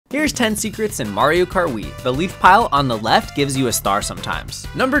Here's 10 secrets in Mario Kart Wii. The leaf pile on the left gives you a star sometimes.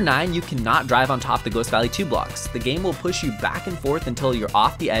 Number 9, you cannot drive on top the Ghost Valley 2 blocks. The game will push you back and forth until you're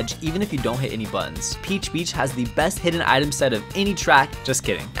off the edge even if you don't hit any buttons. Peach Beach has the best hidden item set of any track, just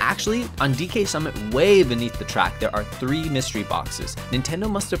kidding. Actually, on DK Summit way beneath the track there are 3 mystery boxes.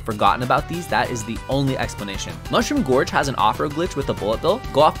 Nintendo must have forgotten about these, that is the only explanation. Mushroom Gorge has an off-road glitch with a bullet bill.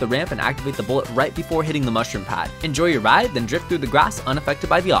 Go off the ramp and activate the bullet right before hitting the mushroom pad. Enjoy your ride, then drift through the grass unaffected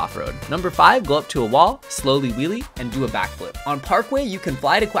by the off-road. Number 5, go up to a wall, slowly wheelie, and do a backflip. On Parkway, you can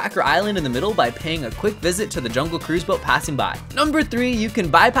fly to Quacker Island in the middle by paying a quick visit to the jungle cruise boat passing by. Number 3, you can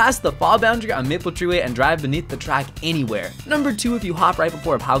bypass the fall boundary on Maple Treeway and drive beneath the track anywhere. Number 2, if you hop right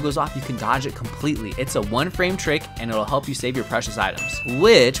before a POW goes off, you can dodge it completely. It's a one-frame trick and it'll help you save your precious items,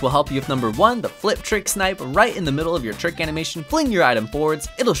 which will help you with number 1, the flip trick snipe right in the middle of your trick animation. Fling your item forwards,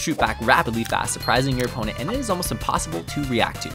 it'll shoot back rapidly fast, surprising your opponent, and it is almost impossible to react to.